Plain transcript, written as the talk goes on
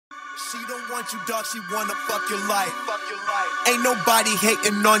She don't want you, dog, she wanna fuck your life. Ain't nobody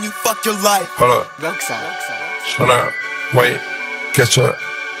hating on you, fuck your life. Hold up. ROQSA. Hold up. Wait. Catch up.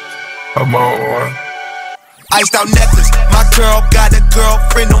 I'm on one. Iced out necklace. My girl got a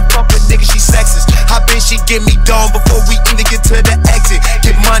girlfriend, don't fuck with niggas, she sexist. Hop in, she get me done before we even get to the exit.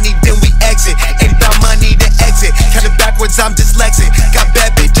 Get money, then we exit. Ain't about money to exit. Count it backwards, I'm dyslexic. Got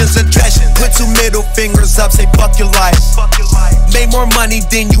bad bitches addressing. Put two middle fingers up, say fuck your life. Made more money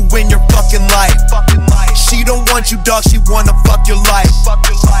than you in your fucking life. She don't want you, dog, she wanna fuck your life.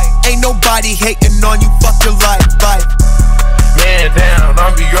 Ain't nobody hating on you, fuck your life. Man down,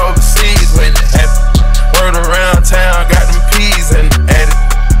 I'll be overseas when it happens. Word around town, got them peas and added.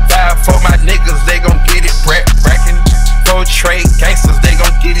 5 for my niggas, they gon' get it brackin'. 4 trade gangsters, they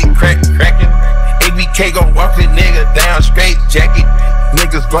gon' get it crackin'. ABK gon' walk a nigga down straight jacket.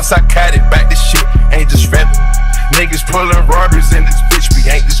 Niggas bust psychotic, back this shit, ain't just rapping. Niggas pullin' robberies in this bitch, we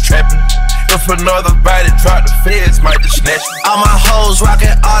ain't just trappin'. If another body drop, the feds might just snatch it. All my hoes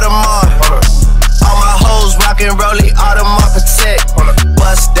rockin' Audemars. All my hoes rockin' Rollie Audemars Protect.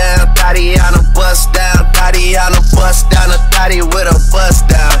 Bust down, Tatiana, bust down, Tatiana, bust down a thotty with a bust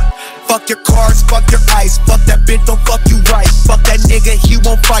down. Fuck your cars, fuck your ice. Fuck that bitch, don't fuck you right. Fuck that nigga, he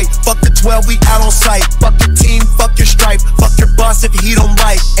won't fight. Fuck the 12, we out on sight. Fuck your team, fuck your stripe. Fuck your boss if he don't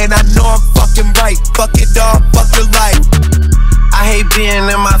like. And I know I'm fucking right. Fuck your dog, fuck your life. I hate being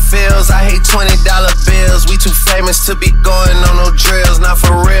in my fields, I hate $20 bills. We too famous to be going on no drills, not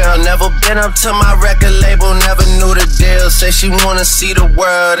for real. Never been up to my record label, never knew the deal. Say she wanna see the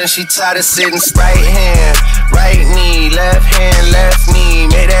world and she tired of sitting. Right hand, right knee, left hand, left knee.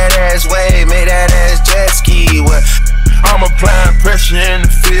 Made that ass wave, made that ass jet ski. What? I'm applying pressure in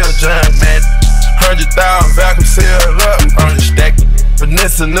the field, John Madden. 100,000 vacuum sealed up, I'm just stacking.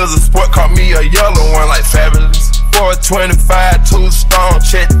 Finessing is a sport, caught me a yellow one like Fabulous. 425, 2 stone,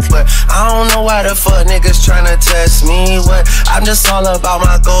 check the flip. I don't know why the fuck niggas tryna test me. What? I'm just all about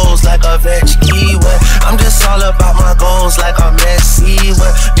my goals like a Vetchkey. What? I'm just all about my goals like a Messi.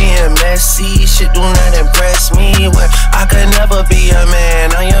 What? Being messy, shit do not impress me. What? I could never be a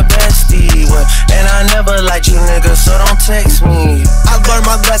man, I'm your bestie. What? And I never liked you niggas, so don't text me. I learned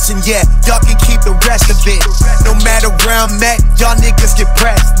my lesson, yeah, y'all can keep the rest of it. No matter where I'm at, y'all niggas get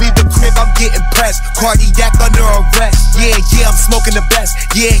pressed. Leave the crib, I'm getting pressed. Cardiac under arrest. Yeah, I'm smoking the best.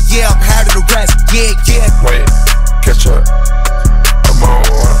 Yeah, I'm having the rest. Yeah. Wait, catch up. I'm on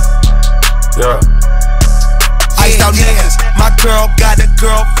one. Yeah. Iced out niggas. My girl got a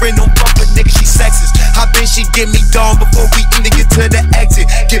girlfriend, don't fuck with niggas, she sexist. Hop in, she get me done before we even get to the exit.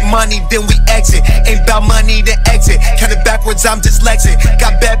 Get money, then we exit. Ain't about money to exit. Count it backwards, I'm dyslexic.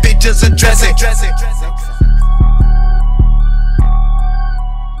 Got bad bitches addressing.